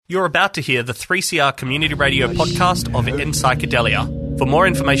You're about to hear the 3CR Community Radio podcast of In Psychedelia. For more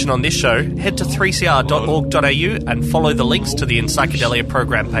information on this show, head to 3cr.org.au and follow the links to the In Psychedelia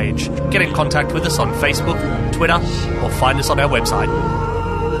program page. Get in contact with us on Facebook, Twitter, or find us on our website.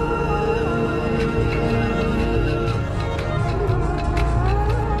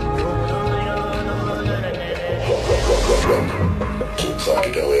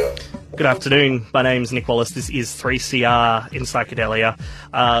 Good afternoon. My name's Nick Wallace. This is 3CR in Psychedelia.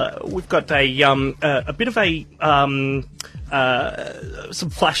 We've got a bit of some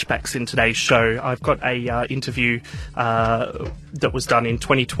flashbacks in today's show. I've got a interview that was done in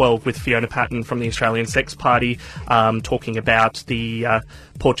 2012 with Fiona Patten from the Australian Sex Party, talking about the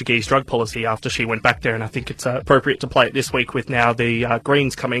Portuguese drug policy after she went back there, and I think it's appropriate to play it this week with now the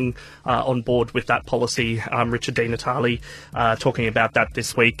Greens coming on board with that policy. Richard Di Natale talking about that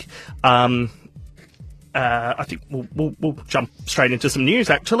this week. I think we'll jump straight into some news,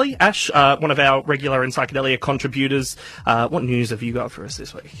 actually. Ash, one of our regular In Psychedelia contributors, what news have you got for us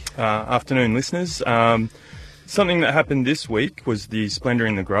this week? Afternoon, listeners. Something that happened this week was the Splendour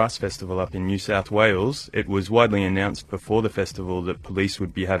in the Grass Festival up in New South Wales. It was widely announced before the festival that police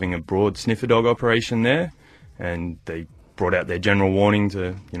would be having a broad sniffer dog operation there, and they brought out their general warning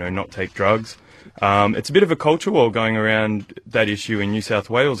to, not take drugs. It's a bit of a culture war going around that issue in New South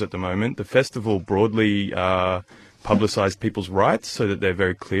Wales at the moment. The festival broadly publicised people's rights so that they're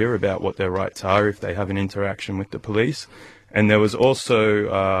very clear about what their rights are if they have an interaction with the police. And there was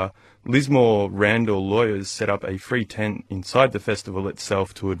also Lismore Randall lawyers set up a free tent inside the festival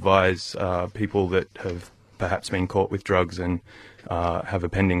itself to advise people that have perhaps been caught with drugs and have a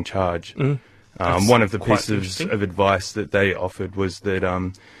pending charge. One of the pieces of advice that they offered was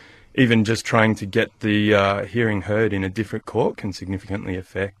that even just trying to get the hearing heard in a different court can significantly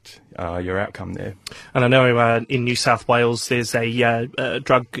affect your outcome there. And I know in New South Wales there's a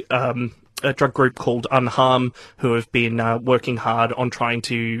drug group called Unharm who have been working hard on trying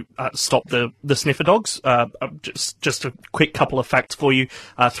to stop the sniffer dogs. Just a quick couple of facts for you.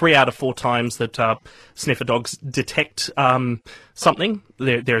 3 out of 4 times that sniffer dogs detect something,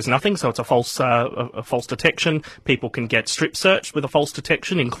 there is nothing, so it's a false detection. People can get strip searched with a false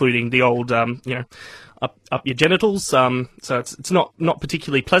detection, including the old, up your genitals. So it's not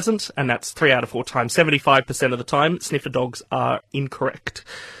particularly pleasant, and that's 3 out of 4 times. 75% of the time, sniffer dogs are incorrect.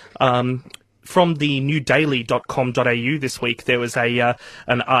 From the newdaily.com.au this week, there was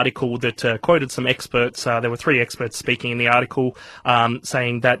an article that quoted some experts. There were 3 experts speaking in the article,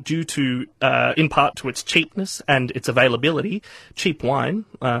 saying that due to, in part to its cheapness and its availability, cheap wine,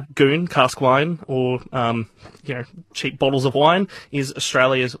 goon, cask wine, or cheap bottles of wine is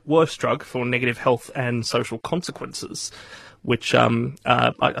Australia's worst drug for negative health and social consequences, which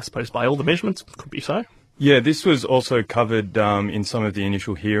I suppose by all the measurements could be so. Yeah, this was also covered in some of the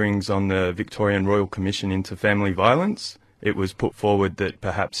initial hearings on the Victorian Royal Commission into Family Violence. It was put forward that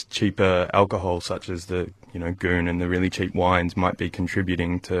perhaps cheaper alcohol, such as the goon and the really cheap wines, might be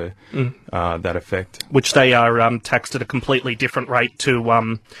contributing to that effect. Which they are taxed at a completely different rate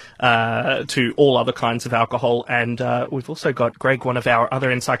to all other kinds of alcohol. And we've also got Greg, one of our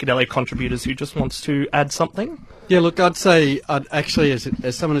other In Psychedelia contributors, who just wants to add something. Yeah, look, I'd say actually,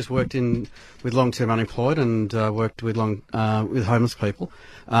 as someone who's worked with long-term unemployed and worked with homeless people,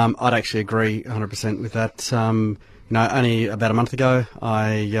 I'd actually agree 100% with that. Only about a month ago,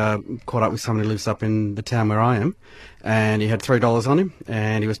 I caught up with someone who lives up in the town where I am, and he had $3 on him,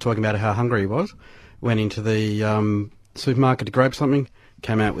 and he was talking about how hungry he was. Went into the supermarket to grab something,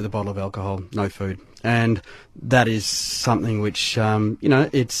 came out with a bottle of alcohol, no food. And that is something which,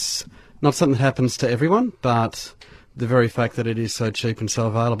 it's not something that happens to everyone, but the very fact that it is so cheap and so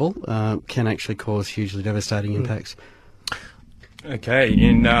available can actually cause hugely devastating impacts. Okay,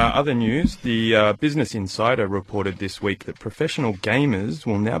 in other news, the Business Insider reported this week that professional gamers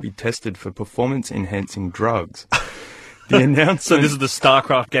will now be tested for performance-enhancing drugs. The announcement... So this is the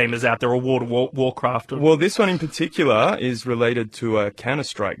StarCraft gamers out there, or World of Warcraft? Well, this one in particular is related to a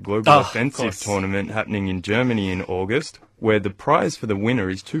Counter-Strike Global Offensive tournament happening in Germany in August, where the prize for the winner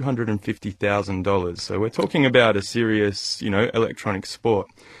is $250,000. So we're talking about a serious, electronic sport.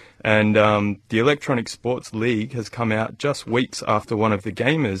 And the Electronic Sports League has come out just weeks after one of the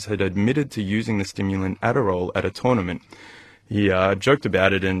gamers had admitted to using the stimulant Adderall at a tournament. He joked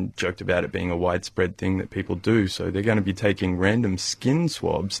about it being a widespread thing that people do. So they're going to be taking random skin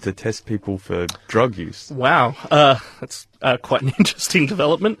swabs to test people for drug use. Wow. That's quite an interesting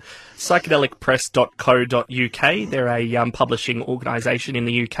development. Psychedelicpress.co.uk. They're a publishing organisation in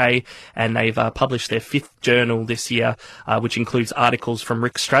the UK, and they've published their 5th journal this year, which includes articles from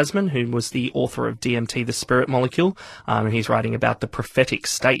Rick Strassman, who was the author of DMT, the Spirit Molecule, and he's writing about the prophetic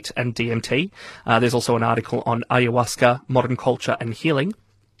state and DMT. There's also an article on ayahuasca, modern culture and healing,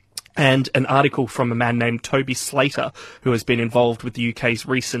 and an article from a man named Toby Slater, who has been involved with the UK's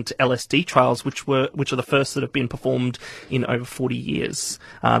recent LSD trials, which are the first that have been performed in over 40 years.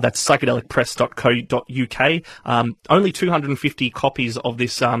 That's psychedelicpress.co.uk. Only 250 copies of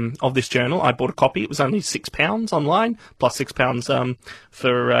this journal. I bought a copy. It was only £6 online, plus £6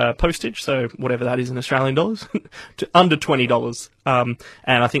 for postage, so whatever that is in Australian dollars, to under $20. And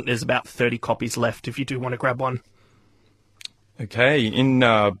I think there's about 30 copies left if you do want to grab one. Okay, in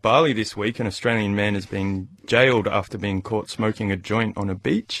Bali this week, an Australian man has been jailed after being caught smoking a joint on a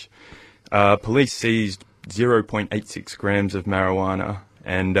beach. Police seized 0.86 grams of marijuana,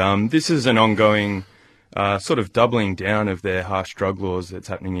 and this is an ongoing sort of doubling down of their harsh drug laws that's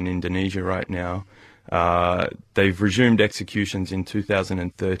happening in Indonesia right now. They've resumed executions in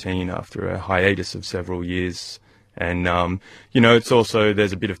 2013 after a hiatus of several years. And, it's also,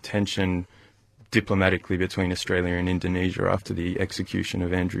 there's a bit of tension diplomatically between Australia and Indonesia after the execution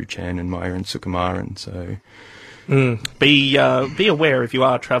of Andrew Chan and Myuran Sukumaran. So Be aware if you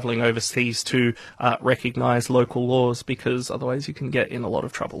are travelling overseas to recognise local laws, because otherwise you can get in a lot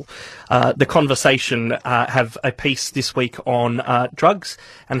of trouble. The Conversation have a piece this week on drugs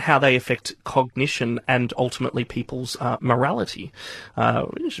and how they affect cognition and ultimately people's morality.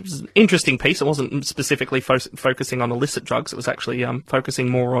 Which was an interesting piece. It wasn't specifically focusing on illicit drugs. It was actually focusing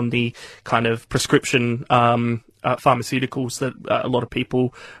more on the kind of prescription pharmaceuticals that a lot of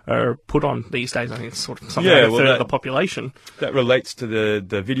people are put on these days. I think it's sort of something like a third of the population. That relates to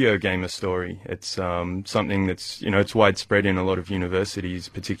the video gamer story. It's something that's, it's widespread in a lot of universities,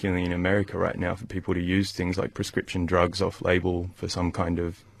 particularly in America right now, for people to use things like prescription drugs off-label for some kind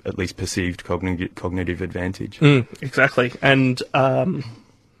of at least perceived cognitive advantage. Exactly. And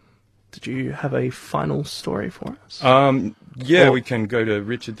did you have a final story for us? We can go to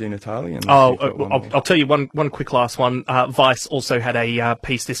Richard Di Natale. And I'll tell you one quick last one. Vice also had a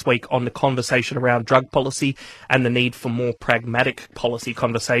piece this week on the conversation around drug policy and the need for more pragmatic policy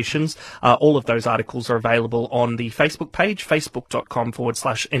conversations. All of those articles are available on the Facebook page,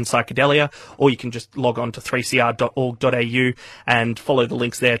 facebook.com/NPsychedelia, or you can just log on to 3cr.org.au and follow the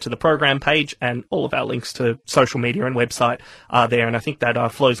links there to the program page, and all of our links to social media and website are there. And I think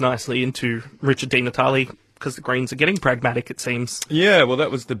that flows nicely into Richard Di Natale, because the Greens are getting pragmatic, it seems. Yeah, well, that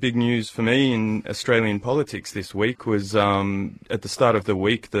was the big news for me in Australian politics this week, was at the start of the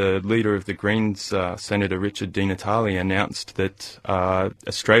week, the leader of the Greens, Senator Richard Di Natale, announced that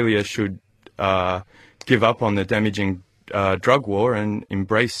Australia should give up on the damaging drug war and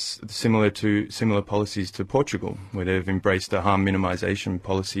embrace similar policies to Portugal, where they've embraced a harm minimisation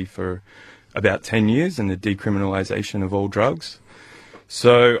policy for about 10 years and the decriminalisation of all drugs.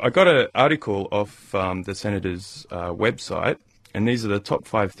 So I got an article off the Senator's website, and these are the top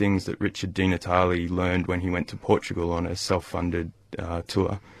 5 things that Richard Di Natale learned when he went to Portugal on a self-funded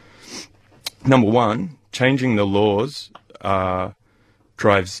tour. Number 1, changing the laws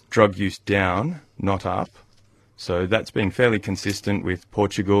drives drug use down, not up. So that's been fairly consistent with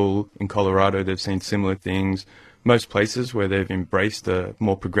Portugal. In Colorado, they've seen similar things. Most places where they've embraced a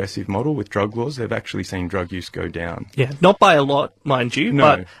more progressive model with drug laws, they've actually seen drug use go down. Yeah, not by a lot, mind you.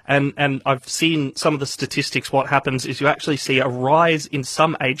 No. But, and I've seen some of the statistics. What happens is you actually see a rise in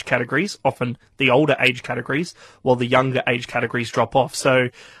some age categories, often the older age categories, while the younger age categories drop off. So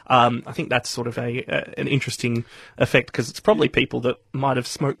I think that's sort of an interesting effect, because it's probably people that might have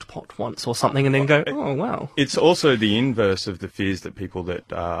smoked pot once or something and then go, oh, wow. It's also the inverse of the fears that people that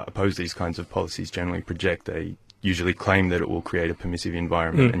oppose these kinds of policies generally project. They usually claim that it will create a permissive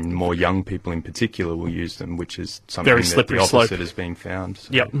environment, and more young people in particular will use them, which is something that the opposite has been found.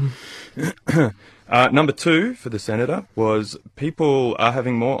 So. Yep. Number 2 for the Senator was people are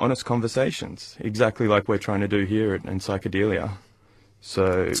having more honest conversations, exactly like we're trying to do here in Psychedelia.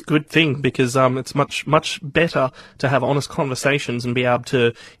 So it's a good thing, because it's much better to have honest conversations and be able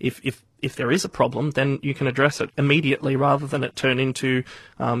to, if there is a problem, then you can address it immediately rather than it turn into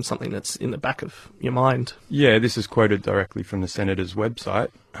something that's in the back of your mind. Yeah, this is quoted directly from the Senator's website.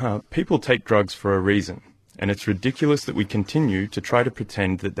 People take drugs for a reason, and it's ridiculous that we continue to try to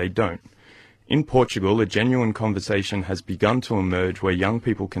pretend that they don't. In Portugal, a genuine conversation has begun to emerge where young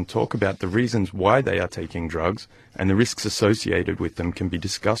people can talk about the reasons why they are taking drugs, and the risks associated with them can be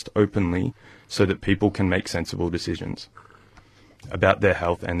discussed openly so that people can make sensible decisions about their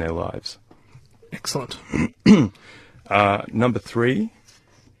health and their lives. Excellent. Number 3,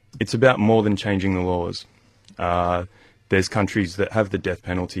 it's about more than changing the laws. There's countries that have the death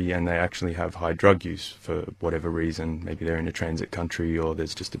penalty and they actually have high drug use for whatever reason. Maybe they're in a transit country or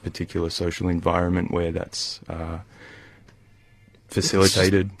there's just a particular social environment where that's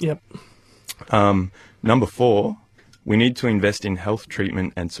facilitated. Yep. Number 4, we need to invest in health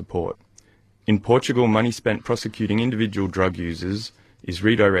treatment and support. In Portugal, money spent prosecuting individual drug users is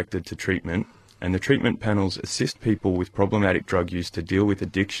redirected to treatment, and the treatment panels assist people with problematic drug use to deal with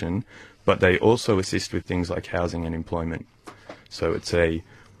addiction, but they also assist with things like housing and employment. So it's a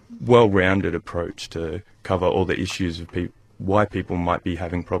well-rounded approach to cover all the issues of why people might be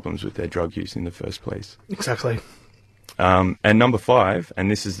having problems with their drug use in the first place. Exactly. And number 5, and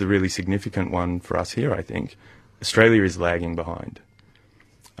this is the really significant one for us here, I think, Australia is lagging behind.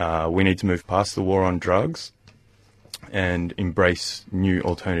 We need to move past the war on drugs and embrace new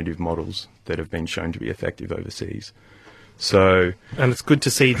alternative models that have been shown to be effective overseas. So, and it's good to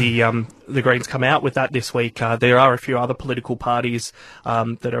see the Greens come out with that this week. There are a few other political parties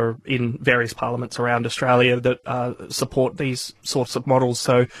that are in various parliaments around Australia that support these sorts of models.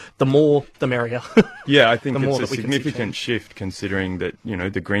 So the more, the merrier. Yeah, I think it's a significant shift considering that, you know,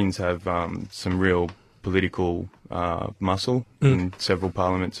 the Greens have some real political muscle in several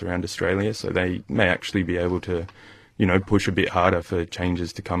parliaments around Australia. So they may actually be able to, you know, push a bit harder for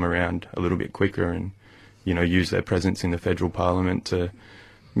changes to come around a little bit quicker and, you know, use their presence in the federal parliament to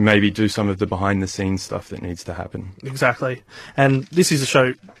maybe do some of the behind-the-scenes stuff that needs to happen. Exactly. And this is a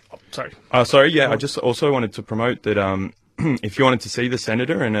show... I just also wanted to promote that if you wanted to see the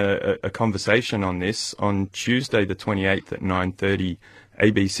Senator and a conversation on this, on Tuesday the 28th at 9:30,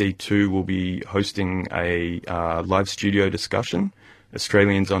 ABC2 will be hosting a live studio discussion,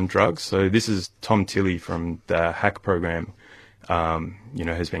 Australians on Drugs. So this is Tom Tilley from the HACK program, you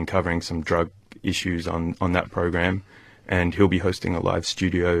know, has been covering some drug issues on that program, and he'll be hosting a live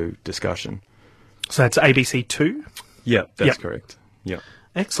studio discussion. So that's ABC2? Yeah, that's correct. Yeah.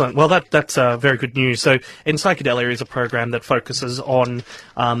 Excellent. Well, that's very good news. So, In Psychedelia is a program that focuses on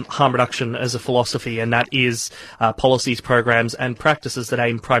harm reduction as a philosophy, and that is policies, programs, and practices that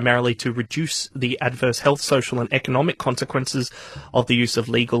aim primarily to reduce the adverse health, social, and economic consequences of the use of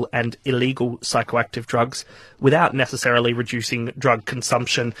legal and illegal psychoactive drugs without necessarily reducing drug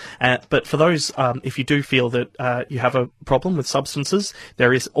consumption. But for those, if you do feel that you have a problem with substances,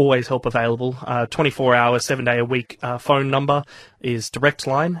 there is always help available. 24 hours, 7 day a week phone number is Direct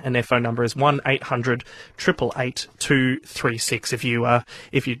Line, and their phone number is 1-800 888 236 if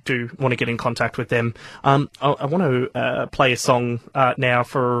you do want to get in contact with them. I want to play a song now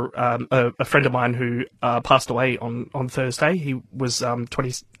for a friend of mine who passed away on Thursday. He was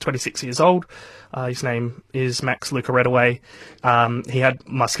 26 years old. His name is Max Luca Redaway. He had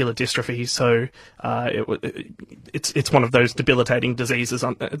muscular dystrophy, so it's one of those debilitating diseases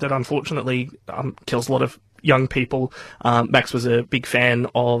that unfortunately kills a lot of young people. Max was a big fan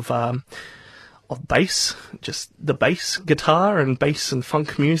of bass, just the bass guitar and bass and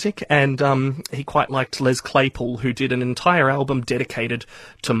funk music, and he quite liked Les Claypool, who did an entire album dedicated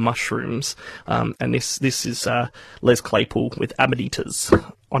to mushrooms. And this is Les Claypool with Amanitas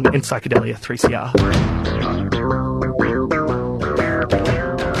in Psychedelia 3CR.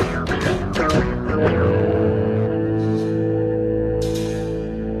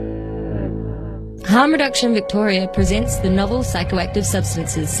 Harm Reduction Victoria presents the Novel Psychoactive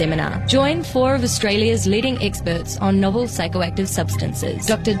Substances Seminar. Join 4 of Australia's leading experts on novel psychoactive substances.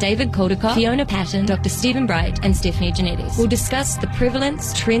 Dr. David Caldecott, Fiona Patton, Dr. Stephen Bright, and Stephanie Janettis will discuss the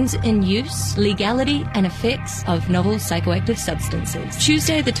prevalence, trends in use, legality, and effects of novel psychoactive substances.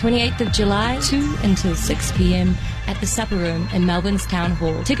 Tuesday, the 28th of July, 2 until 6 p.m. at the Supper Room in Melbourne's Town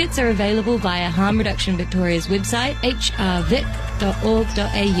Hall. Tickets are available via Harm Reduction Victoria's website, hrvic.org.au.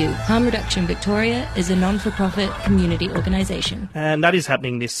 Harm Reduction Victoria is a non-for-profit community organisation. And that is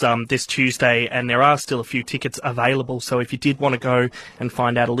happening this Tuesday, and there are still a few tickets available. So if you did want to go and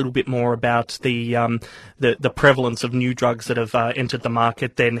find out a little bit more about the prevalence of new drugs that have entered the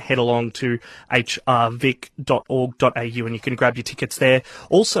market, then head along to hrvic.org.au and you can grab your tickets there.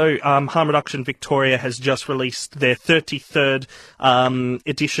 Also, Harm Reduction Victoria has just released their 33rd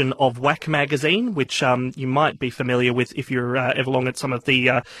edition of WAC magazine, which you might be familiar with if you're ever along at some of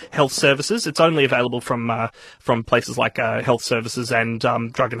the health services. It's only available from places like health services and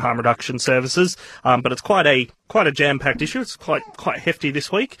drug and harm reduction services, but it's quite a jam-packed issue. It's quite hefty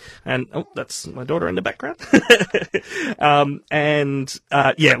this week, and that's my daughter in the background.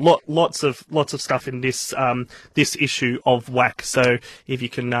 Lots of stuff in this issue of WAC. So if you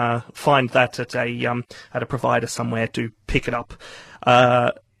can find that at a provider somewhere, to pick it up.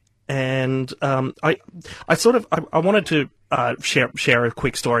 and I wanted to share a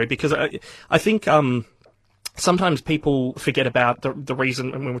quick story because I think sometimes people forget about the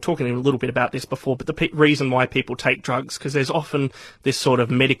reason, and we were talking a little bit about this before, but the reason why people take drugs, because there's often this sort of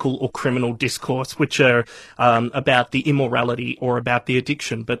medical or criminal discourse which are about the immorality or about the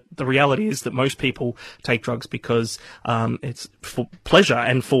addiction. But the reality is that most people take drugs because it's for pleasure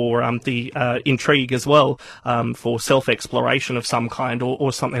and for the intrigue as well, for self-exploration of some kind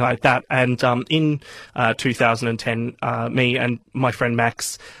or something like that. And in 2010, me and my friend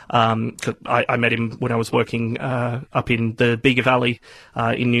Max, 'cause I met him when I was working up in the Bega Valley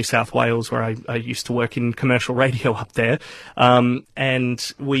in New South Wales, where I used to work in commercial radio up there.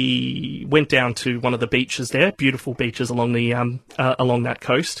 And we went down to one of the beaches there, beautiful beaches along the along that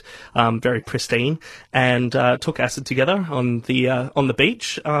coast, very pristine, and took acid together on the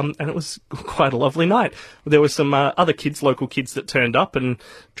beach, and it was quite a lovely night. There were some other kids, local kids, that turned up and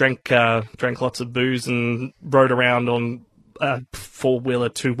drank lots of booze and rode around on four-wheeler,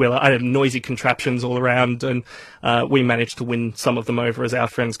 two-wheeler. I had noisy contraptions all around, and we managed to win some of them over as our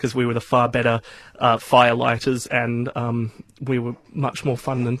friends because we were the far better firelighters, and we were much more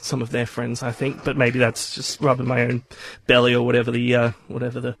fun than some of their friends, I think. But maybe that's just rubbing my own belly or whatever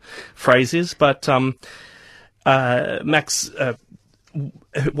the phrase is. But Max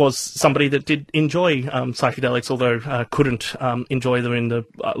was somebody that did enjoy psychedelics, although couldn't enjoy them in the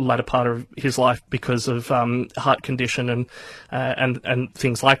latter part of his life because of heart condition and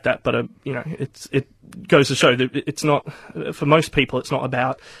things like that. But it goes to show that it's not, for most people, it's not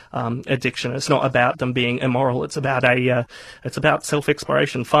about addiction. It's not about them being immoral. It's about it's about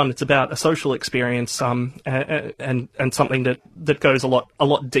self-exploration, fun. It's about a social experience, and something that goes a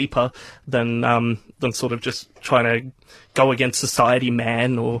lot deeper than sort of just trying to go against society,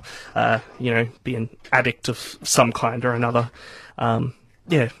 man, or be an addict of some kind or another.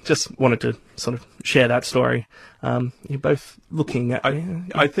 Just wanted to sort of share that story. You're both looking at.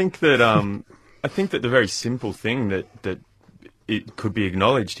 I think that the very simple thing that it could be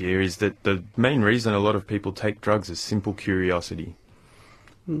acknowledged here is that the main reason a lot of people take drugs is simple curiosity.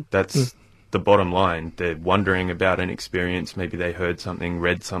 That's the bottom line. They're wondering about an experience. Maybe they heard something,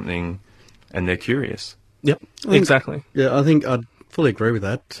 read something, and they're curious. Yep, exactly. Yeah, I think I'd fully agree with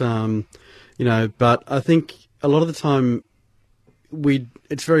that. But I think a lot of the time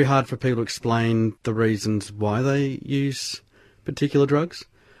it's very hard for people to explain the reasons why they use particular drugs.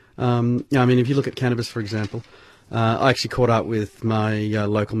 If you look at cannabis, for example, I actually caught up with my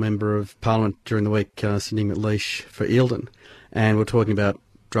local member of Parliament during the week, Cindy McLeish, for Eildon, and we're talking about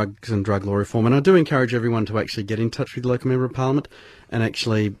drugs and drug law reform. And I do encourage everyone to actually get in touch with the local member of Parliament and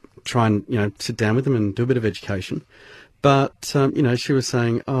actually try and, sit down with them and do a bit of education. But, she was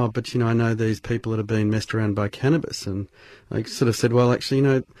saying, I know these people that have been messed around by cannabis. And I sort of said, well,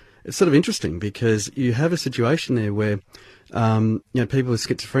 actually, it's sort of interesting because you have a situation there where, people with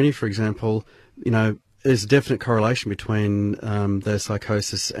schizophrenia, for example, there's a definite correlation between their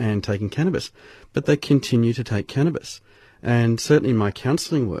psychosis and taking cannabis, but they continue to take cannabis. And certainly in my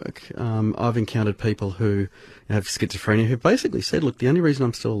counselling work, I've encountered people who have schizophrenia who basically said, look, the only reason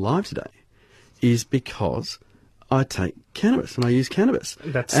I'm still alive today is because I take cannabis and I use cannabis.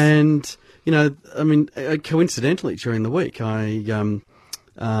 Coincidentally, during the week, I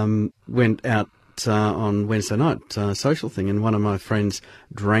went out on Wednesday night, social thing, and one of my friends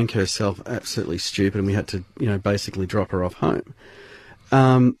drank herself absolutely stupid, and we had to, basically drop her off home.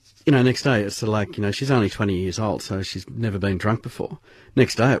 Next day it's sort of like, she's only 20 years old, so she's never been drunk before.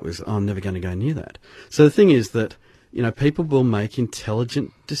 Next day it was, I'm never going to go near that. So the thing is that, people will make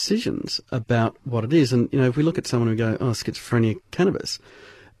intelligent decisions about what it is. And, if we look at someone who go, schizophrenia, cannabis,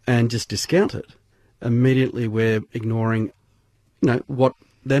 and just discount it, immediately we're ignoring, what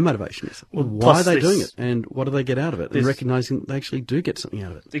their motivation is. Why are they doing it, and what do they get out of it, and recognising they actually do get something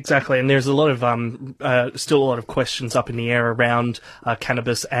out of it. Exactly, and there's a lot of still a lot of questions up in the air around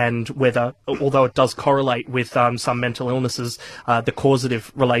cannabis and whether, although it does correlate with some mental illnesses, the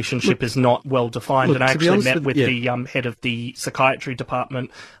causative relationship is not well defined. And I actually met with the head of the psychiatry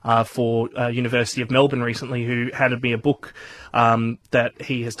department for University of Melbourne recently, who handed me a book that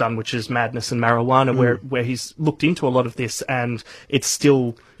he has done, which is Madness and Marijuana, where he's looked into a lot of this, and it's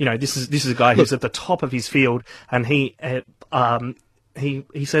still, this is a guy who's at the top of his field, and he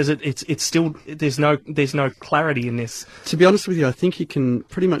says it's still, there's no clarity in this. To be honest with you, I think you can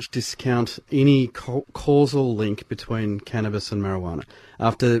pretty much discount any causal link between cannabis and marijuana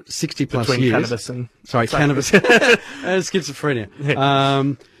after 60 plus years. Cannabis and cannabis and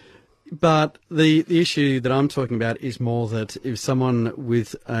schizophrenia. But the issue that I'm talking about is more that if someone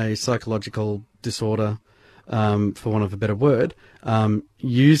with a psychological disorder for want of a better word,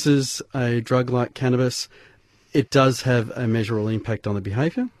 uses a drug like cannabis, it does have a measurable impact on the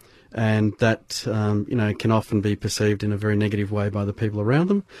behaviour, and that can often be perceived in a very negative way by the people around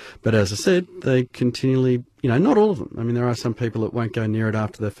them. But as I said, they continually, not all of them. I mean, there are some people that won't go near it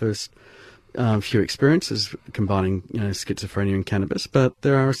after their first few experiences combining schizophrenia and cannabis, but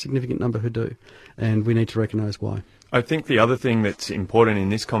there are a significant number who do, and we need to recognise why. I think the other thing that's important in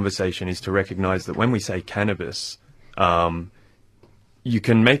this conversation is to recognise that when we say cannabis, you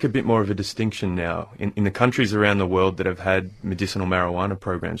can make a bit more of a distinction now. In the countries around the world that have had medicinal marijuana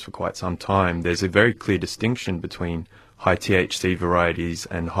programs for quite some time, there's a very clear distinction between high THC varieties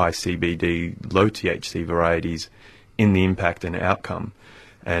and high CBD, low THC varieties in the impact and outcome.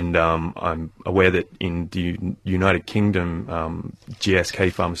 And I'm aware that in the United Kingdom,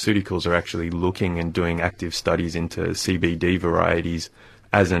 GSK Pharmaceuticals are actually looking and doing active studies into CBD varieties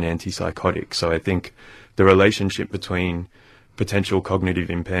as an antipsychotic. So I think the relationship between potential cognitive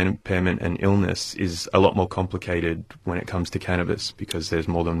impairment and illness is a lot more complicated when it comes to cannabis, because there's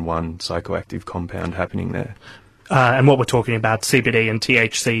more than one psychoactive compound happening there. And what we're talking about, CBD and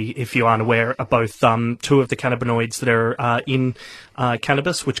THC, if you aren't aware, are both two of the cannabinoids that are in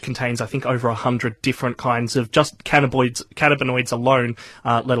cannabis, which contains, I think, over 100 different kinds of just cannabinoids alone,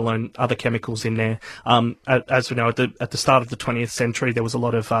 let alone other chemicals in there. As we know, at the start of the 20th century, there was a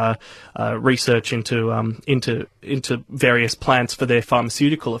lot of research into various plants for their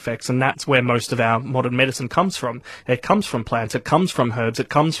pharmaceutical effects, and that's where most of our modern medicine comes from. It comes from plants, it comes from herbs, it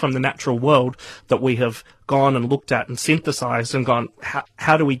comes from the natural world that we have gone and looked at and synthesized and gone,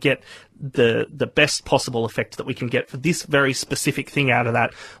 how do we get the best possible effect that we can get for this very specific thing out of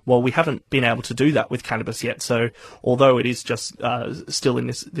that? Well, we haven't been able to do that with cannabis yet. So although it is just still in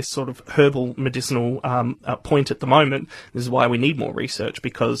this sort of herbal medicinal point at the moment, this is why we need more research,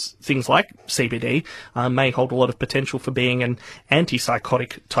 because things like CBD may hold a lot of potential for being an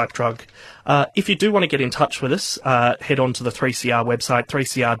antipsychotic type drug. If you do want to get in touch with us, head on to the 3CR website,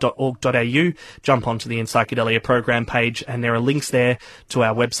 3cr.org.au, jump onto the In Psychedelia program page, and there are links there to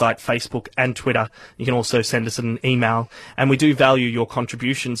our website, Facebook and Twitter. You can also send us an email, and we do value your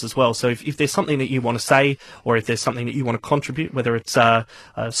contributions as well. So if there's something that you want to say, or if there's something that you want to contribute, whether it's a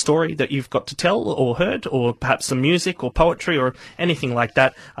story that you've got to tell or heard, or perhaps some music or poetry or anything like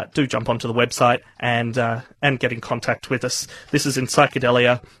that, do jump onto the website and get in contact with us. This is In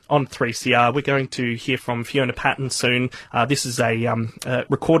Psychedelia on 3CR. We're going to hear from Fiona Patten soon. This is a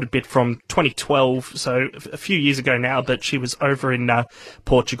recorded bit from 2012, so a few years ago now, but she was over in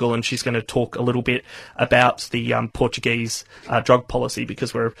Portugal, and she's going to talk a little bit about the Portuguese drug policy,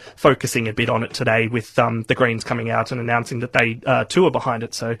 because we're focusing a bit on it today with the Greens coming out and announcing that they too are behind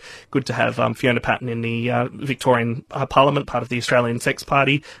it. So good to have Fiona Patten in the Victorian Parliament, part of the Australian Sex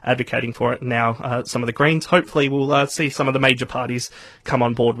Party, advocating for it. Now some of the Greens, hopefully we'll see some of the major parties come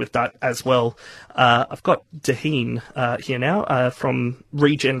on board with that as well. I've got Daheen here now from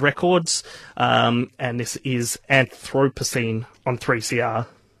Regen Records, and this is Anthropocene on 3CR.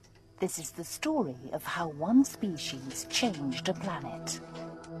 This is the story of how one species changed a planet.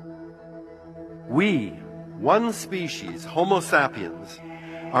 We, one species, Homo sapiens,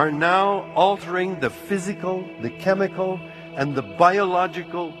 are now altering the physical, the chemical, and the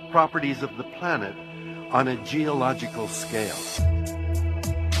biological properties of the planet on a geological scale.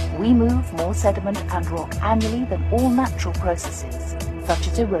 We move more sediment and rock annually than all natural processes, such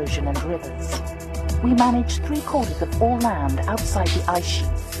as erosion and rivers. We manage 3/4 of all land outside the ice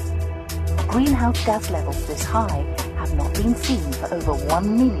sheets. Greenhouse gas levels this high have not been seen for over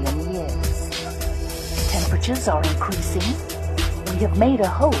 1 million years. Temperatures are increasing. We have made a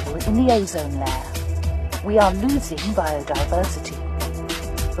hole in the ozone layer. We are losing biodiversity.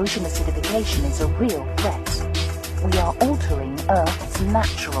 Ocean acidification is a real threat. We are altering Earth's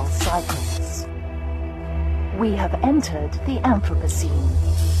natural cycles. We have entered the Anthropocene.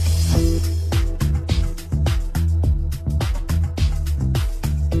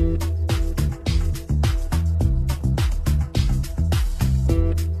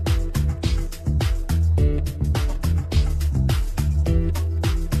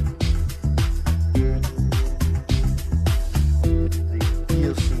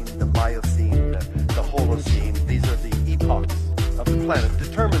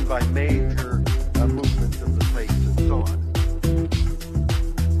 Determined by major movements of the place and so on.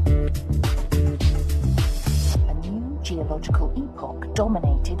 A new geological epoch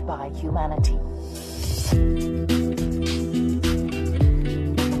dominated by humanity.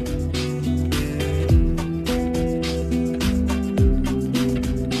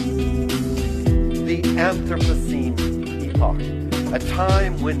 The Anthropocene epoch, a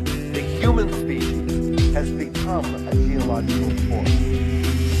time when the human species has become a geological force.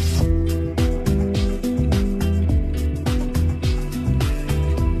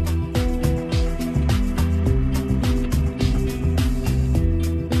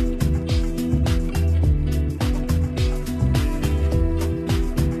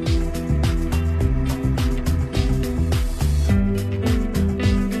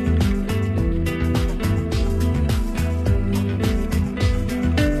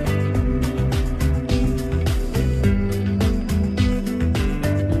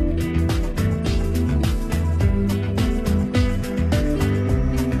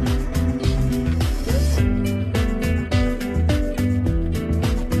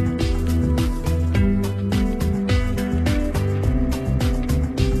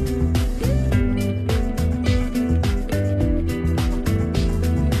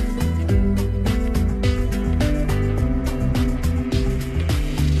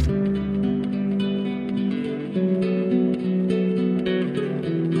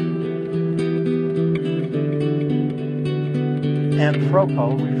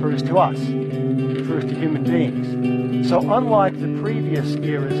 Anthropo refers to us, refers to human beings. So unlike the previous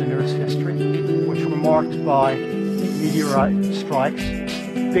eras in Earth's history, which were marked by meteorite strikes,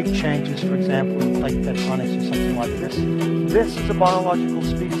 big changes, for example, in plate tectonics or something like this is a biological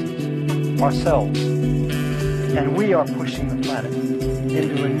species, ourselves. And we are pushing the planet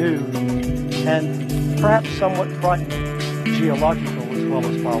into a new and perhaps somewhat frightening geological as well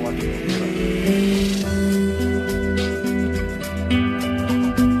as biological era.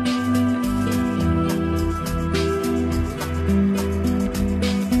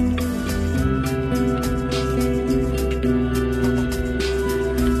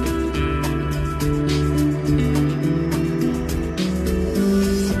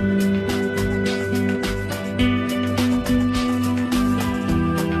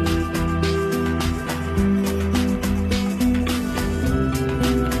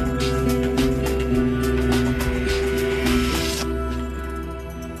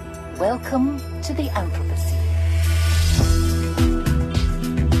 Welcome to the Anthropocene.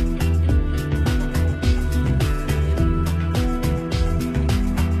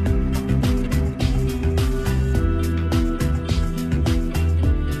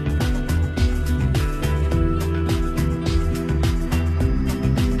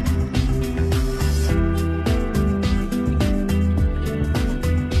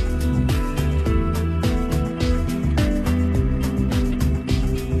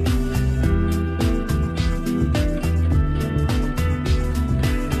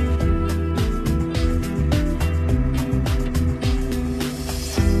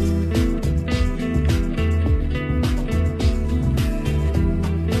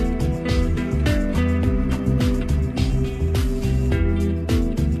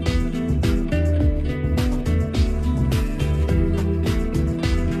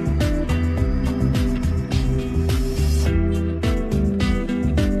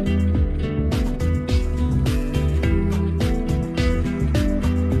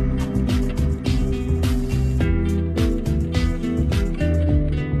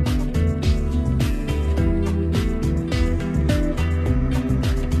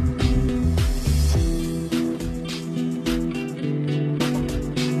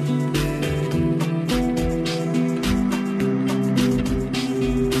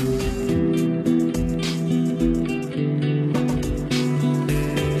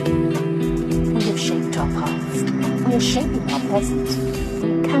 Shaping our present,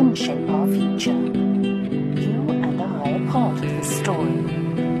 we can shape our future. You and I are part of this story.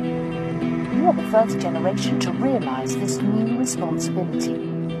 We are the first generation to realise this new responsibility.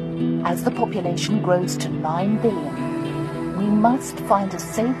 As the population grows to 9 billion, we must find a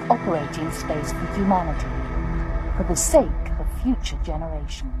safe operating space for humanity, for the sake of future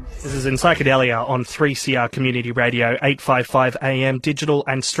generations. This is In Psychedelia on 3CR Community Radio, 855 AM, digital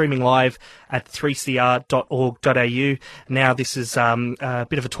and streaming live at 3cr.org.au. Now this is a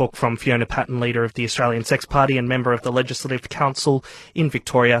bit of a talk from Fiona Patten, leader of the Australian Sex Party and member of the Legislative Council in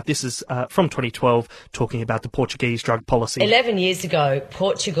Victoria. This is from 2012, talking about the Portuguese drug policy. 11 years ago,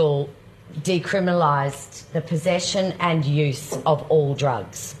 Portugal decriminalised the possession and use of all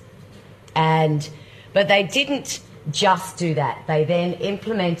drugs. But they didn't just do that. They then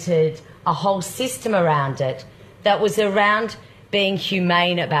implemented a whole system around it that was around being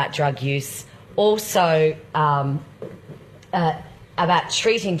humane about drug use, also about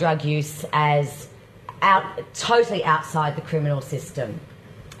treating drug use as totally outside the criminal system.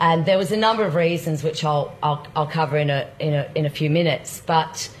 And there was a number of reasons which I'll cover in a few minutes,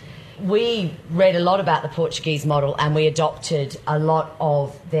 but we read a lot about the Portuguese model and we adopted a lot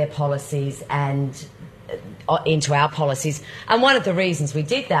of their policies and into our policies. And one of the reasons we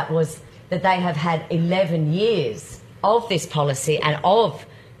did that was that they have had 11 years of this policy and of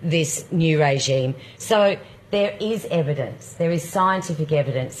this new regime. So there is evidence, there is scientific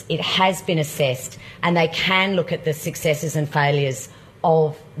evidence, it has been assessed, and they can look at the successes and failures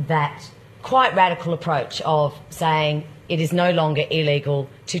of that quite radical approach of saying it is no longer illegal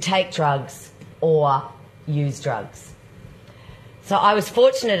to take drugs or use drugs. So I was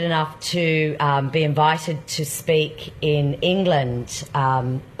fortunate enough to be invited to speak in England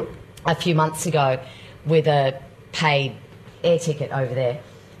a few months ago with a paid air ticket over there.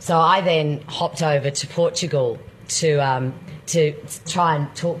 So I then hopped over to Portugal to try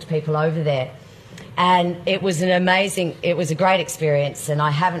and talk to people over there. And it was a great experience, and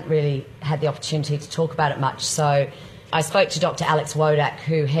I haven't really had the opportunity to talk about it much. So I spoke to Dr. Alex Wodak,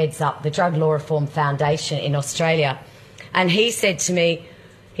 who heads up the Drug Law Reform Foundation in Australia. And he said to me,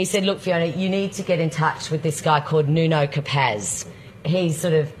 he said, look, Fiona, you need to get in touch with this guy called Nuno Capaz. He's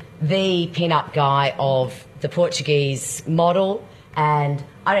sort of the pin-up guy of the Portuguese model, and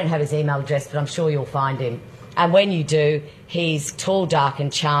I don't have his email address, but I'm sure you'll find him. And when you do, he's tall, dark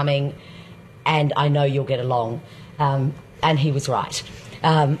and charming, and I know you'll get along. And he was right.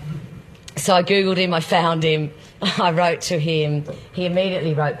 So I Googled him, I found him, I wrote to him. He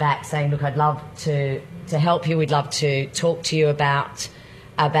immediately wrote back saying, look, I'd love to help you. We'd love to talk to you about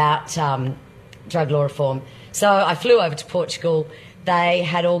drug law reform. So I flew over to Portugal. They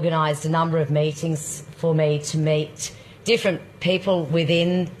had organised a number of meetings for me to meet different people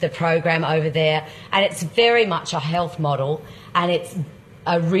within the program over there. And it's very much a health model, and it's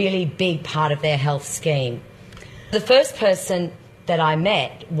a really big part of their health scheme. The first person that I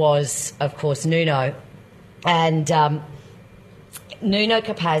met was, of course, Nuno. And Nuno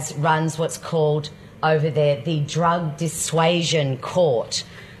Capaz runs what's called over there the Drug Dissuasion Court,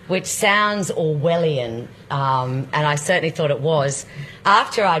 which sounds Orwellian, and I certainly thought it was.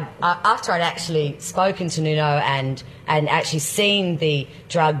 After I'd actually spoken to Nuno and actually seen the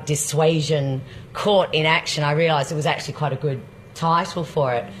Drug Dissuasion Court in action, I realised it was actually quite a good title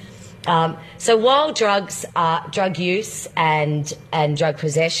for it. So while drug use and drug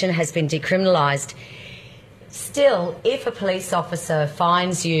possession has been decriminalised, still, if a police officer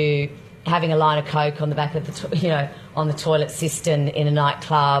finds you having a line of coke on the back of the on the toilet cistern in a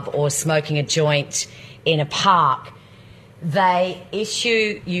nightclub or smoking a joint in a park, they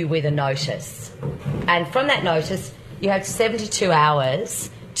issue you with a notice. And from that notice, you have 72 hours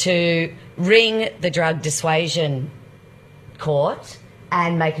to ring the Drug Dissuasion Court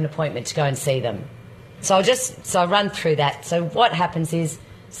and make an appointment to go and see them. So I'll run through that. So what happens is,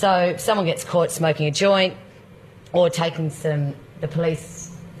 so someone gets caught smoking a joint or taking the police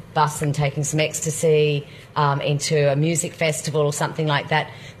bus and taking some ecstasy into a music festival or something like that.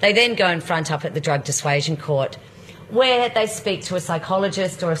 They then go and front up at the Drug Dissuasion Court, where they speak to a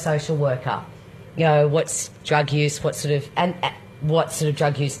psychologist or a social worker. You know, what's drug use, what sort of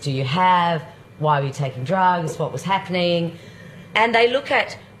drug use do you have, why were you taking drugs, what was happening, and they look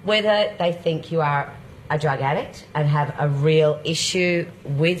at whether they think you are a drug addict and have a real issue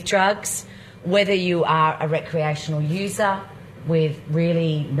with drugs, whether you are a recreational user with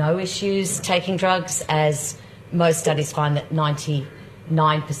really no issues taking drugs, as most studies find that 99%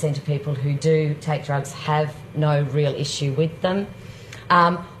 of people who do take drugs have no real issue with them,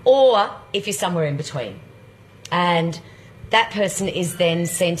 or if you're somewhere in between. And that person is then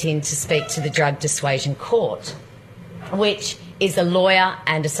sent in to speak to the Drug Dissuasion Court, which is a lawyer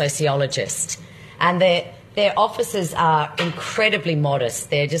and a sociologist. And their offices are incredibly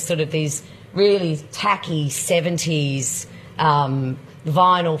modest. They're just sort of these really tacky 70s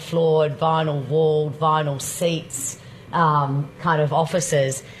vinyl floored, vinyl walled, vinyl seats kind of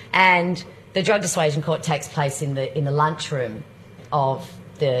offices. And the Drug Dissuasion Court takes place in the lunchroom of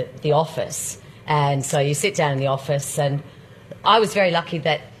the office. And so you sit down in the office, and I was very lucky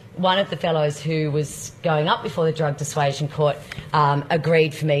that one of the fellows who was going up before the Drug Dissuasion Court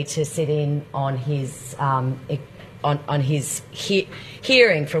agreed for me to sit in on his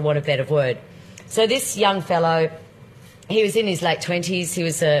hearing, for want of a better word. So this young fellow, he was in his late 20s. He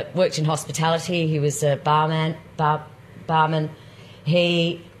was worked in hospitality. He was a barman.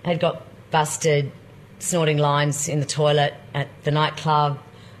 He had got busted snorting lines in the toilet at the nightclub,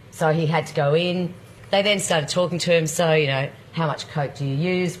 so he had to go in. They then started talking to him. So, how much coke do you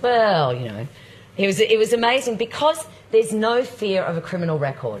use? Well, it was amazing because there's no fear of a criminal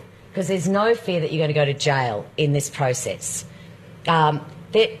record, because there's no fear that you're going to go to jail in this process.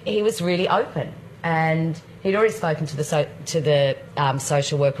 He was really open, and he'd already spoken to the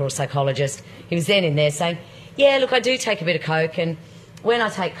social worker or psychologist. He was then in there saying, yeah, look, I do take a bit of coke, and when I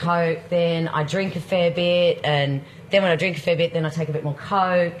take Coke, then I drink a fair bit, and then when I drink a fair bit, then I take a bit more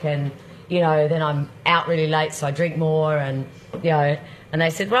Coke, and, you know, then I'm out really late, so I drink more, and, you know, and they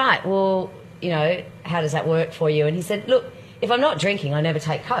said, right, well, you know, how does that work for you? And he said, look, if I'm not drinking, I never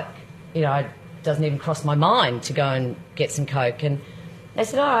take Coke. You know, it doesn't even cross my mind to go and get some Coke. And they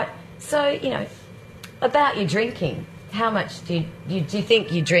said, all right, so, you know, about your drinking, how much do you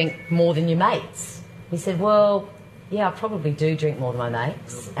think you drink more than your mates? He said, well, yeah, I probably do drink more than my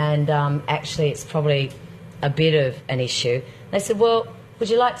mates, and actually it's probably a bit of an issue. They said, well, would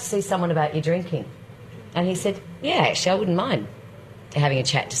you like to see someone about your drinking? And he said, yeah, actually, I wouldn't mind having a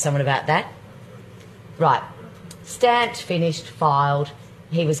chat to someone about that. Right. Stamped, finished, filed.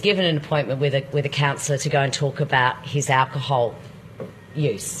 He was given an appointment with a counsellor to go and talk about his alcohol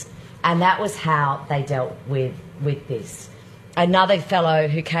use. And that was how they dealt with this. Another fellow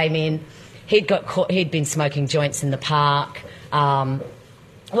who came in, he'd got caught, he'd been smoking joints in the park.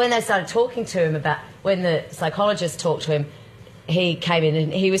 When they started talking to him about, when the psychologist talked to him, he came in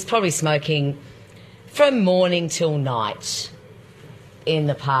and he was probably smoking from morning till night in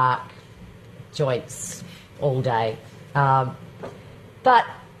the park, joints all day. But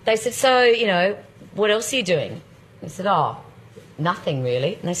they said, so, you know, what else are you doing? He said, oh, nothing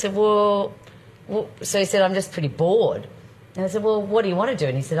really. And they said, well, so he said, I'm just pretty bored. And I said, well, what do you want to do?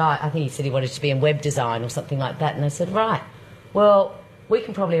 And he said, I think he said he wanted to be in web design or something like that. And I said, right, well, we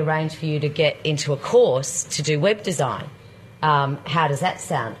can probably arrange for you to get into a course to do web design. How does that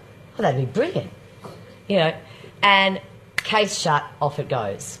sound? Well, that'd be brilliant. You know, and case shut, off it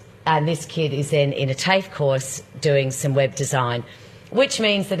goes. And this kid is then in a TAFE course doing some web design, which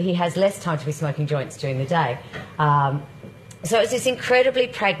means that he has less time to be smoking joints during the day. So it's this incredibly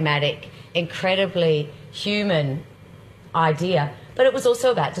pragmatic, incredibly human idea, but it was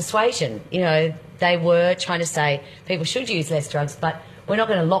also about dissuasion. You know, they were trying to say people should use less drugs, but we're not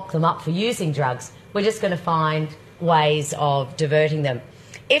going to lock them up for using drugs. We're just going to find ways of diverting them.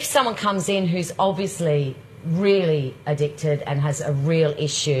 If someone comes in who's obviously really addicted and has a real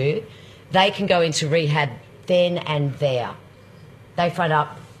issue, they can go into rehab then and there. They phone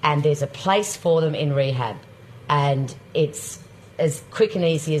up and there's a place for them in rehab, and it's as quick and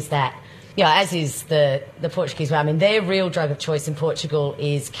easy as that. You know, as is the Portuguese way. I mean, their real drug of choice in Portugal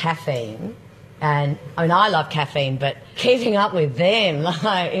is caffeine. And, I mean, I love caffeine, but keeping up with them,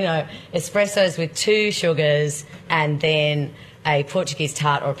 like, you know, espressos with 2 sugars and then a Portuguese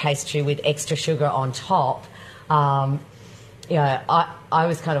tart or a pastry with extra sugar on top. You know, I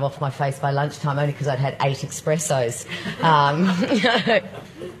was kind of off my face by lunchtime only because I'd had 8 espressos. You know.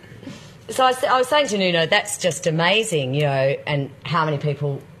 So I was saying to Nuno, that's just amazing, you know, and how many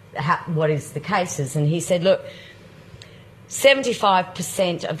people, what is the cases? And he said, look,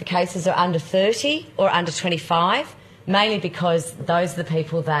 75% of the cases are under 30 or under 25, mainly because those are the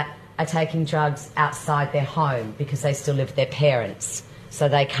people that are taking drugs outside their home because they still live with their parents, so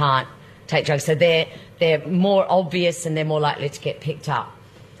they can't take drugs. So they're more obvious and they're more likely to get picked up.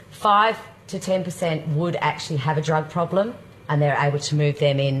 5 to 10% would actually have a drug problem and they're able to move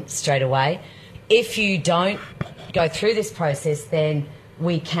them in straight away. If you don't go through this process, then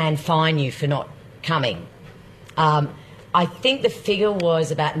we can fine you for not coming. I think the figure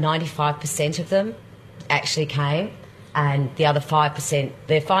was about 95% of them actually came, and the other 5%,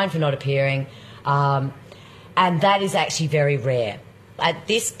 they're fined for not appearing, and that is actually very rare. At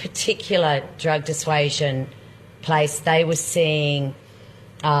this particular drug dissuasion place, they were seeing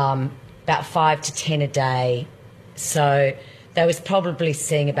about 5 to 10 a day, so they was probably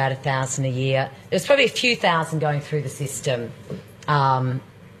seeing about 1,000 a year. There was probably a few thousand going through the system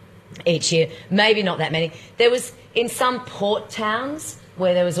each year, maybe not that many. There was, in some port towns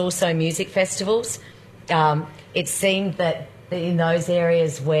where there was also music festivals, it seemed that in those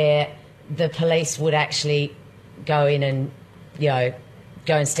areas where the police would actually go in and, you know,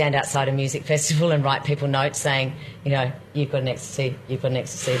 go and stand outside a music festival and write people notes saying, you know, you've got an ecstasy, you've got an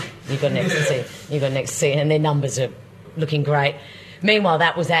ecstasy, you've got an ecstasy, you've got an ecstasy, and their numbers are looking great. Meanwhile,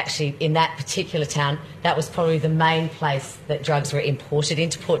 that was actually, in that particular town, that was probably the main place that drugs were imported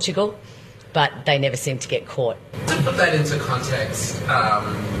into Portugal, but they never seemed to get caught. To put that into context,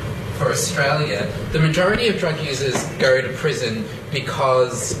 for Australia, the majority of drug users go to prison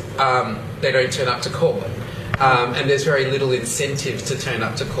because they don't turn up to court. And there's very little incentive to turn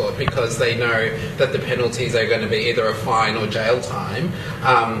up to court because they know that the penalties are going to be either a fine or jail time,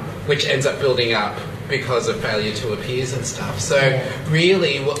 which ends up building up because of failure to appears and stuff. So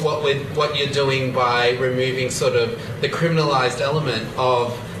really what you're doing by removing sort of the criminalised element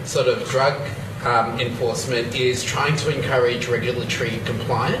of sort of drug enforcement is trying to encourage regulatory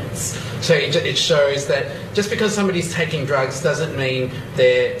compliance. So it shows that just because somebody's taking drugs doesn't mean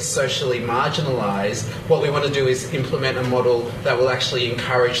they're socially marginalised. What we want to do is implement a model that will actually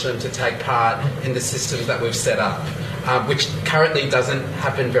encourage them to take part in the systems that we've set up, which currently doesn't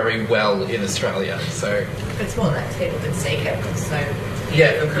happen very well in Australia. So it's more like people that seek it, so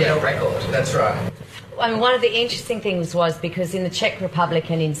a criminal record. That's right. I mean, one of the interesting things was because in the Czech Republic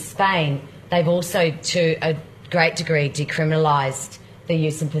and in Spain, they've also, to a great degree, decriminalised the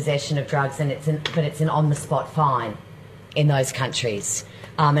use and possession of drugs, and but it's an on-the-spot fine in those countries.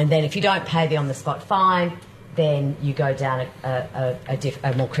 And then if you don't pay the on-the-spot fine, then you go down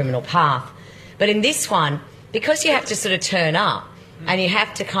a more criminal path. But in this one, because you have to sort of turn up and you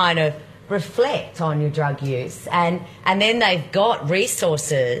have to kind of reflect on your drug use, and then they've got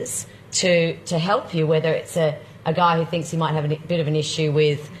resources to help you, whether it's a guy who thinks he might have a bit of an issue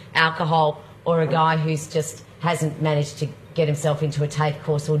with alcohol, or a guy who's just hasn't managed to get himself into a TAFE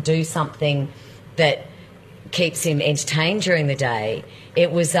course or do something that keeps him entertained during the day.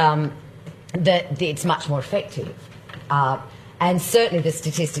 It was that it's much more effective, and certainly the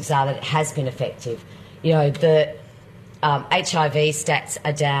statistics are that it has been effective. You know, the HIV stats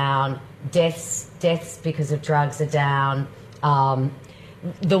are down, deaths because of drugs are down.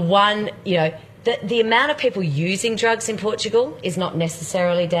 The amount of people using drugs in Portugal is not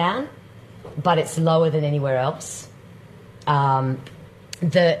necessarily down, but it's lower than anywhere else.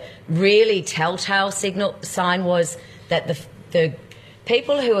 The really telltale sign was that the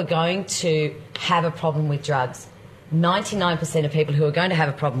people who are going to have a problem with drugs, 99% of people who are going to have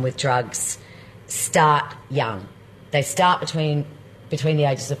a problem with drugs start young. They start between the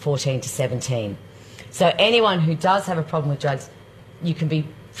ages of 14 to 17. So anyone who does have a problem with drugs, you can be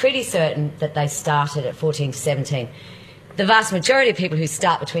pretty certain that they started at 14 to 17. The vast majority of people who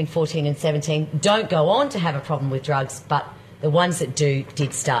start between 14 and 17 don't go on to have a problem with drugs, but the ones that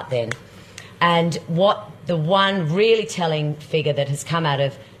did start then. And what the one really telling figure that has come out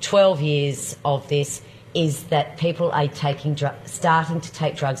of 12 years of this is that people are starting to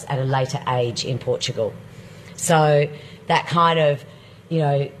take drugs at a later age in Portugal. So that kind of,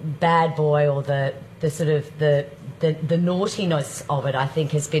 bad boy, or the sort of the naughtiness of it, I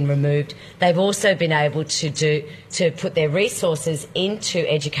think, has been removed. They've also been able to put their resources into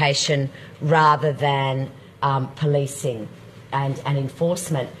education rather than policing and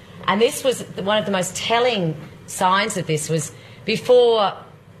enforcement. And this was one of the most telling signs of this was before,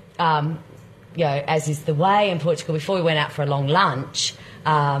 as is the way in Portugal, before we went out for a long lunch,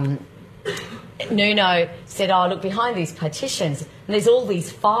 Nuno said, "Oh, look, behind these partitions, and there's all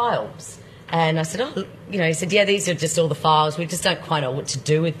these files." And I said, he said, "Yeah, these are just all the files. We just don't quite know what to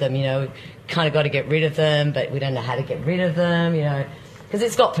do with them. We've kind of got to get rid of them, but we don't know how to get rid of them, because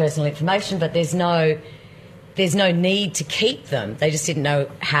it's got personal information, but there's no need to keep them. They just didn't know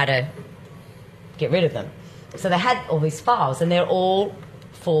how to get rid of them. So they had all these files, and they're all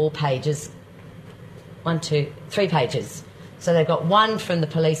 4 pages, 3 pages. So they've got one from the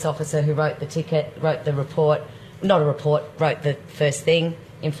police officer who wrote the ticket, wrote the report, wrote the first thing,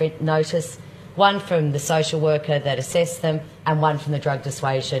 notice, one from the social worker that assessed them, and one from the Drug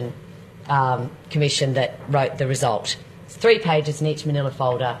Dissuasion Commission that wrote the result. It's 3 pages in each manila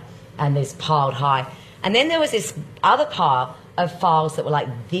folder, and there's piled high. And then there was this other pile of files that were like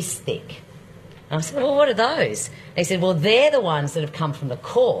this thick. And I said, "Well, what are those?" And he said, "Well, they're the ones that have come from the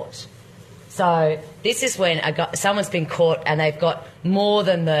court." So this is when someone's been caught and they've got more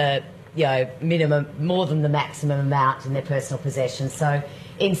than the minimum, more than the maximum amount in their personal possession. So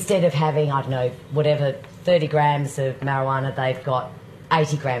instead of having, 30 grams of marijuana, they've got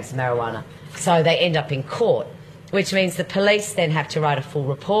 80 grams of marijuana. So they end up in court, which means the police then have to write a full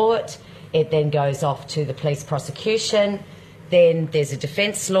report. It then goes off to the police prosecution. Then there's a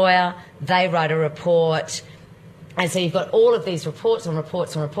defence lawyer. They write a report. And so you've got all of these reports on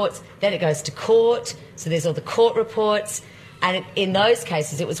reports on reports. Then it goes to court. So there's all the court reports. And in those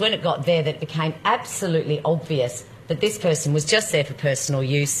cases, it was when it got there that it became absolutely obvious that this person was just there for personal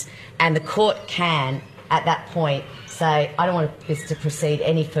use. And the court can, at that point, say, "I don't want this to proceed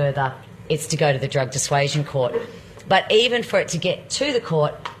any further. It's to go to the Drug Dissuasion Court." But even for it to get to the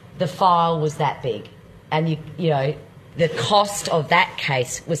court, the file was that big. And, the cost of that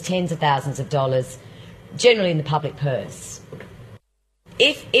case was tens of thousands of dollars, generally in the public purse.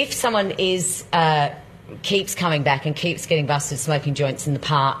 If someone keeps coming back and keeps getting busted smoking joints in the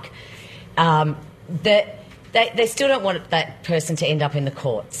park, they still don't want that person to end up in the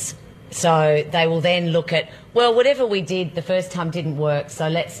courts. So they will then look at, well, whatever we did the first time didn't work, so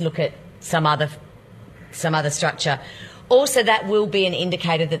let's look at some other structure. Also, that will be an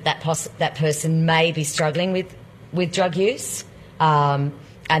indicator that that person may be struggling with drug use, and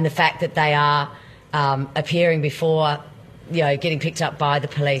the fact that they are appearing before, getting picked up by the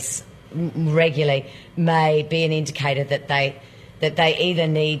police regularly may be an indicator that they either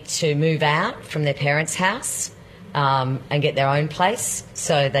need to move out from their parents' house and get their own place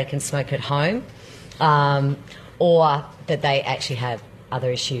so they can smoke at home, or that they actually have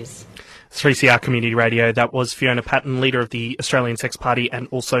other issues. 3CR Community Radio, that was Fiona Patten, leader of the Australian Sex Party and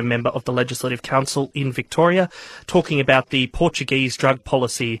also member of the Legislative Council in Victoria, talking about the Portuguese drug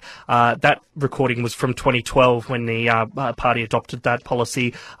policy. That recording was from 2012 when the party adopted that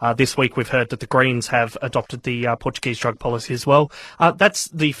policy. This week we've heard that the Greens have adopted the Portuguese drug policy as well. That's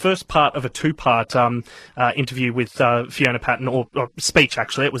the first part of a two-part interview with Fiona Patten, or speech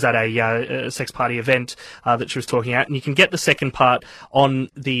actually. It was at a Sex Party event that she was talking at, and you can get the second part on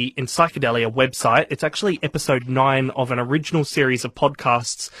the Encyclopedia website. It's actually episode 9 of an original series of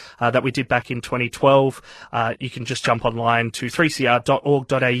podcasts that we did back in 2012. You can just jump online to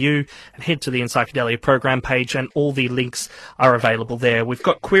 3cr.org.au and head to the Encyclopedia program page, and all the links are available there. We've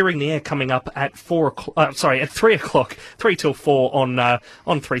got Queering the Air coming up at 3 o'clock, 3 till 4 on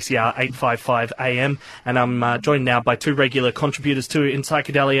 3CR 855 AM, and I'm joined now by two regular contributors to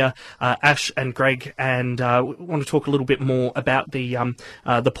Encyclopedia, Ash and Greg, and we want to talk a little bit more about the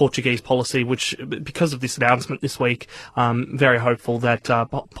Portuguese policy, which, because of this announcement this week, very hopeful that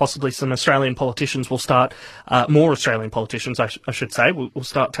possibly some Australian politicians will start, more Australian politicians, I should say, will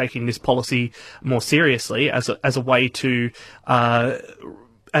start taking this policy more seriously as a way to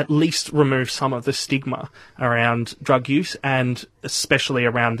at least remove some of the stigma around drug use, and especially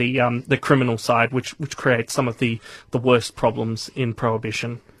around the criminal side, which creates some of the worst problems in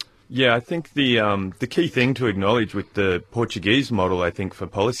prohibition. Yeah, I think the key thing to acknowledge with the Portuguese model, I think, for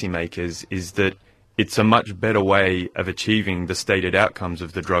policymakers is that it's a much better way of achieving the stated outcomes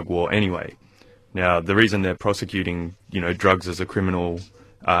of the drug war anyway. Now, the reason they're prosecuting, drugs as a criminal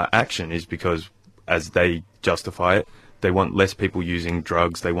action is because, as they justify it, they want less people using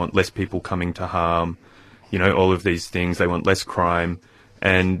drugs, they want less people coming to harm, all of these things, they want less crime.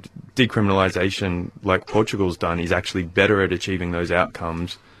 And decriminalisation, like Portugal's done, is actually better at achieving those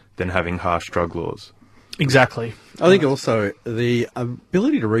outcomes than having harsh drug laws. Exactly. I think also the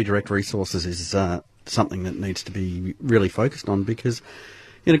ability to redirect resources is something that needs to be really focused on, because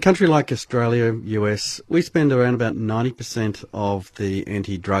in a country like Australia, US, we spend around about 90% of the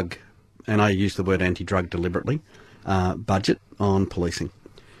anti-drug, and I use the word anti-drug deliberately, budget on policing.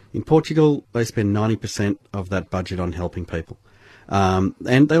 In Portugal, they spend 90% of that budget on helping people. And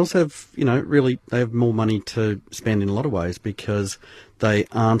they also have, they have more money to spend in a lot of ways, because they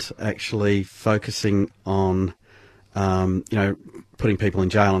aren't actually focusing on, putting people in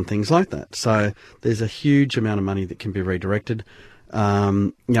jail and things like that. So there's a huge amount of money that can be redirected.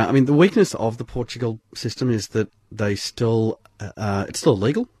 The weakness of the Portugal system is that it's still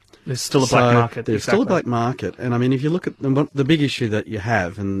illegal. There's still a black market. There's still a black market. And if you look at the big issue that you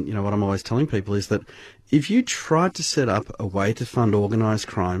have, and what I'm always telling people is that if you tried to set up a way to fund organised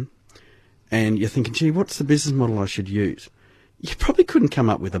crime, and you're thinking, gee, what's the business model I should use? You probably couldn't come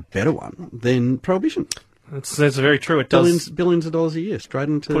up with a better one than prohibition. That's very true. It does billions of dollars a year straight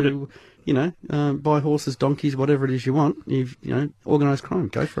into buy horses, donkeys, whatever it is you want. Organised crime,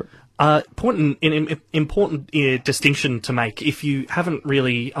 go for it. Important distinction to make. If you haven't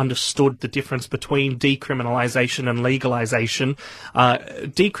really understood the difference between decriminalisation and legalisation,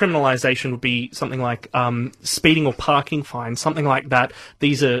 decriminalisation would be something like speeding or parking fines, something like that.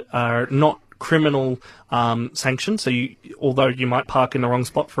 These are not criminal sanctions. So although you might park in the wrong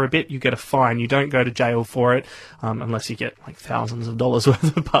spot for a bit, you get a fine. You don't go to jail for it unless you get like thousands of dollars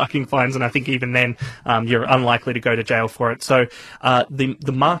worth of parking fines, and I think even then you're unlikely to go to jail for it. So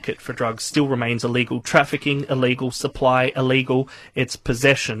the market for drugs still remains illegal. Trafficking illegal, supply illegal. It's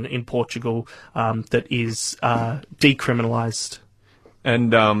possession in Portugal that is decriminalised.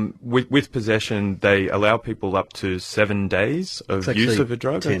 And with possession, they allow people up to 7 days of use of a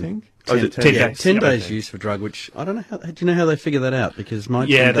drug, 10. I think. 10 days. 10 days use for drug, which I don't know how. Do you know how they figure that out? Because my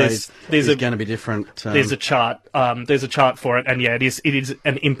 10 days is going to be different. There's a chart. There's a chart for it, and it is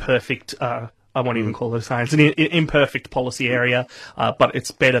an imperfect. I won't even call it a science. An imperfect policy area, but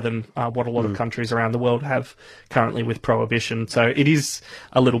it's better than what a lot of countries around the world have currently with prohibition. So it is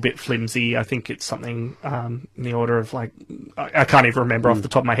a little bit flimsy. I think it's something in the order of I can't even remember off the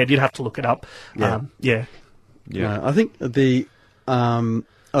top of my head. You'd have to look it up. Yeah. I think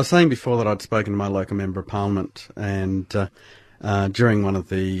I was saying before that I'd spoken to my local member of parliament, and during one of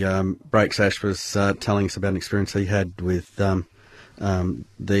the breaks, Ash was telling us about an experience he had with the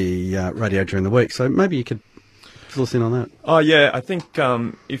radio during the week. So maybe you could fill us in on that. Oh, yeah, I think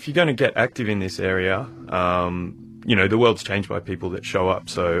if you're going to get active in this area, the world's changed by people that show up.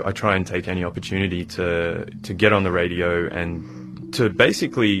 So I try and take any opportunity to get on the radio and to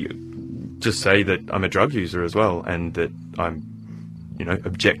basically just say that I'm a drug user as well, and that I'm,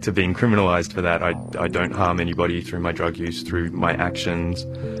 object to being criminalised for that. I don't harm anybody through my drug use, through my actions.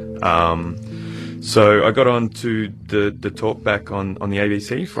 So I got on to the talk back on the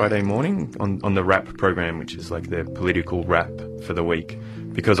ABC Friday morning on the rap program, which is like their political rap for the week,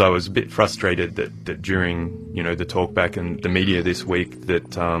 because I was a bit frustrated that during, the talk back and the media this week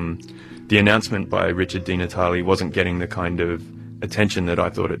that the announcement by Richard Di Natale wasn't getting the kind of attention that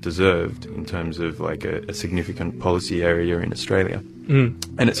I thought it deserved in terms of like a significant policy area in Australia.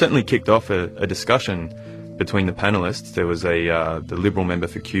 And it certainly kicked off a discussion between the panellists. There was the Liberal member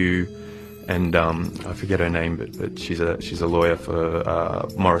for Kew, and I forget her name, but she's a lawyer for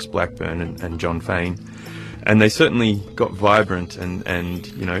Maurice Blackburn and John Fain, and they certainly got vibrant and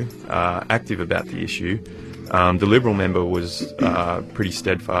active about the issue. The Liberal member was pretty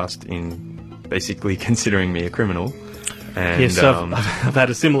steadfast in basically considering me a criminal. And, yes, I've had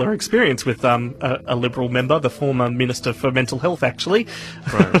a similar experience with a Liberal member, the former Minister for Mental Health, actually.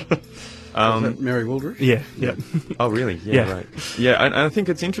 Right. Was that Mary Wooldridge? Yeah. Oh, really? Yeah, right. Yeah, and I think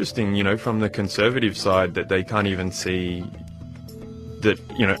it's interesting, from the Conservative side, that they can't even see that,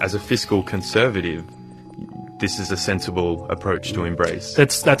 as a fiscal Conservative, this is a sensible approach to embrace.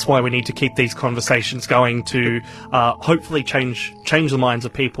 That's why we need to keep these conversations going to hopefully change the minds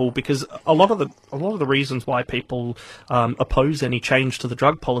of people, because a lot of the reasons why people oppose any change to the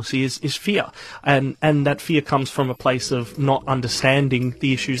drug policy is fear, and that fear comes from a place of not understanding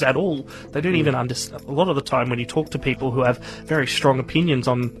the issues at all. They don't even understand. A lot of the time when you talk to people who have very strong opinions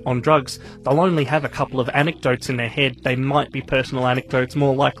on drugs, they'll only have a couple of anecdotes in their head. They might be personal anecdotes,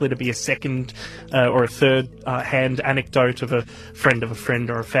 more likely to be a second or a third hand anecdote of a friend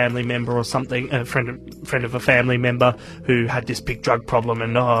or a family member or something, a friend of a family member who had this big drug problem,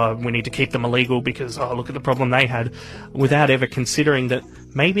 and we need to keep them illegal because look at the problem they had, without ever considering that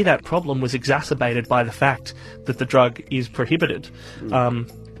maybe that problem was exacerbated by the fact that the drug is prohibited.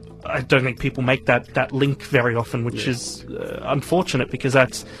 I don't think people make that link very often, which is unfortunate, because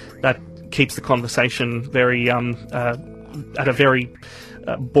that keeps the conversation very at a very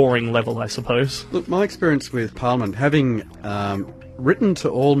boring level, I suppose. Look, my experience with Parliament, having written to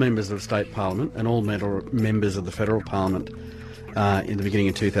all members of State Parliament and all members of the Federal Parliament in the beginning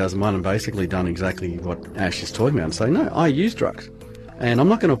of 2001, and basically done exactly what Ash is talking about, and say, no, I use drugs, and I'm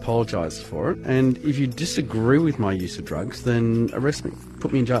not going to apologise for it, and if you disagree with my use of drugs, then arrest me,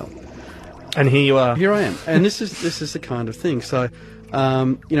 put me in jail. And here you are. Here I am. And this is the kind of thing. So,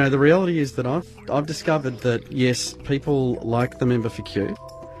 the reality is that I've discovered that, yes, people like the member for Kew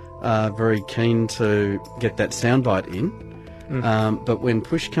are very keen to get that soundbite in. But when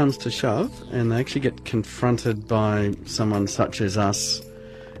push comes to shove and they actually get confronted by someone such as us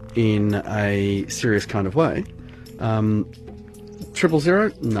in a serious kind of way,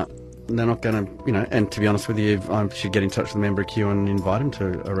 000, no. They're not going to, and to be honest with you, I should get in touch with the member of Kew and invite him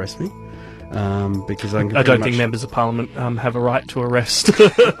to arrest me. Because I don't think members of Parliament have a right to arrest.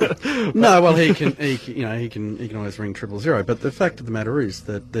 No, well, he can always ring 000. But the fact of the matter is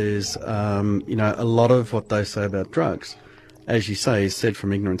that there's a lot of what they say about drugs, as you say, is said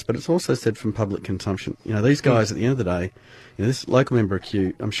from ignorance, but it's also said from public consumption. These guys at the end of the day, this local member of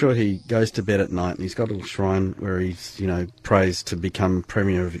Kew, I'm sure he goes to bed at night and he's got a little shrine where he's prays to become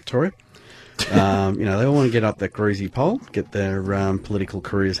Premier of Victoria. They all want to get up that greasy pole, get their political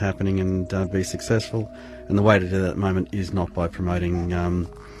careers happening and be successful. And the way to do that at the moment is not by promoting an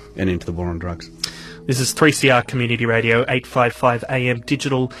end to the war on drugs. This is 3CR Community Radio, 855 AM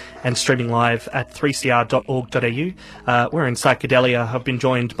digital and streaming live at 3cr.org.au. We're in Psychedelia. I've been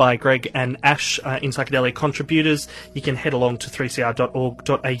joined by Greg and Ash in Psychedelia contributors. You can head along to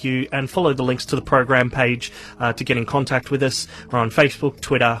 3cr.org.au and follow the links to the program page to get in contact with us. We're on Facebook,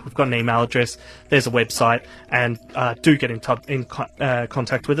 Twitter. We've got an email address. There's a website. And do get in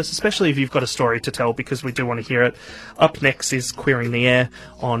contact with us, especially if you've got a story to tell, because we do want to hear it. Up next is Queering the Air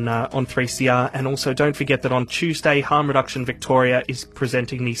on 3CR, and also don't forget that on Tuesday, Harm Reduction Victoria is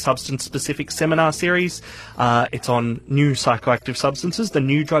presenting the substance-specific seminar series. It's on new psychoactive substances, the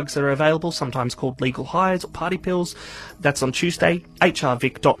new drugs that are available, sometimes called legal highs or party pills. That's on Tuesday.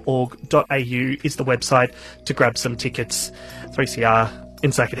 hrvic.org.au is the website to grab some tickets. 3CR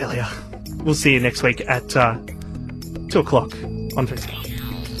in Psychedelia. We'll see you next week at 2 o'clock on 3CR.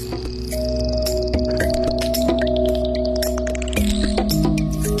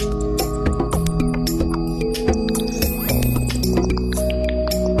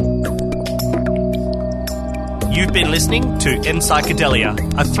 been listening to In Psychedelia,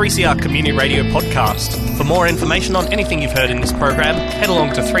 a 3CR community radio podcast. For more information on anything you've heard in this program, head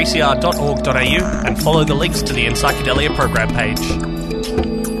along to 3cr.org.au and follow the links to the In Psychedelia program page.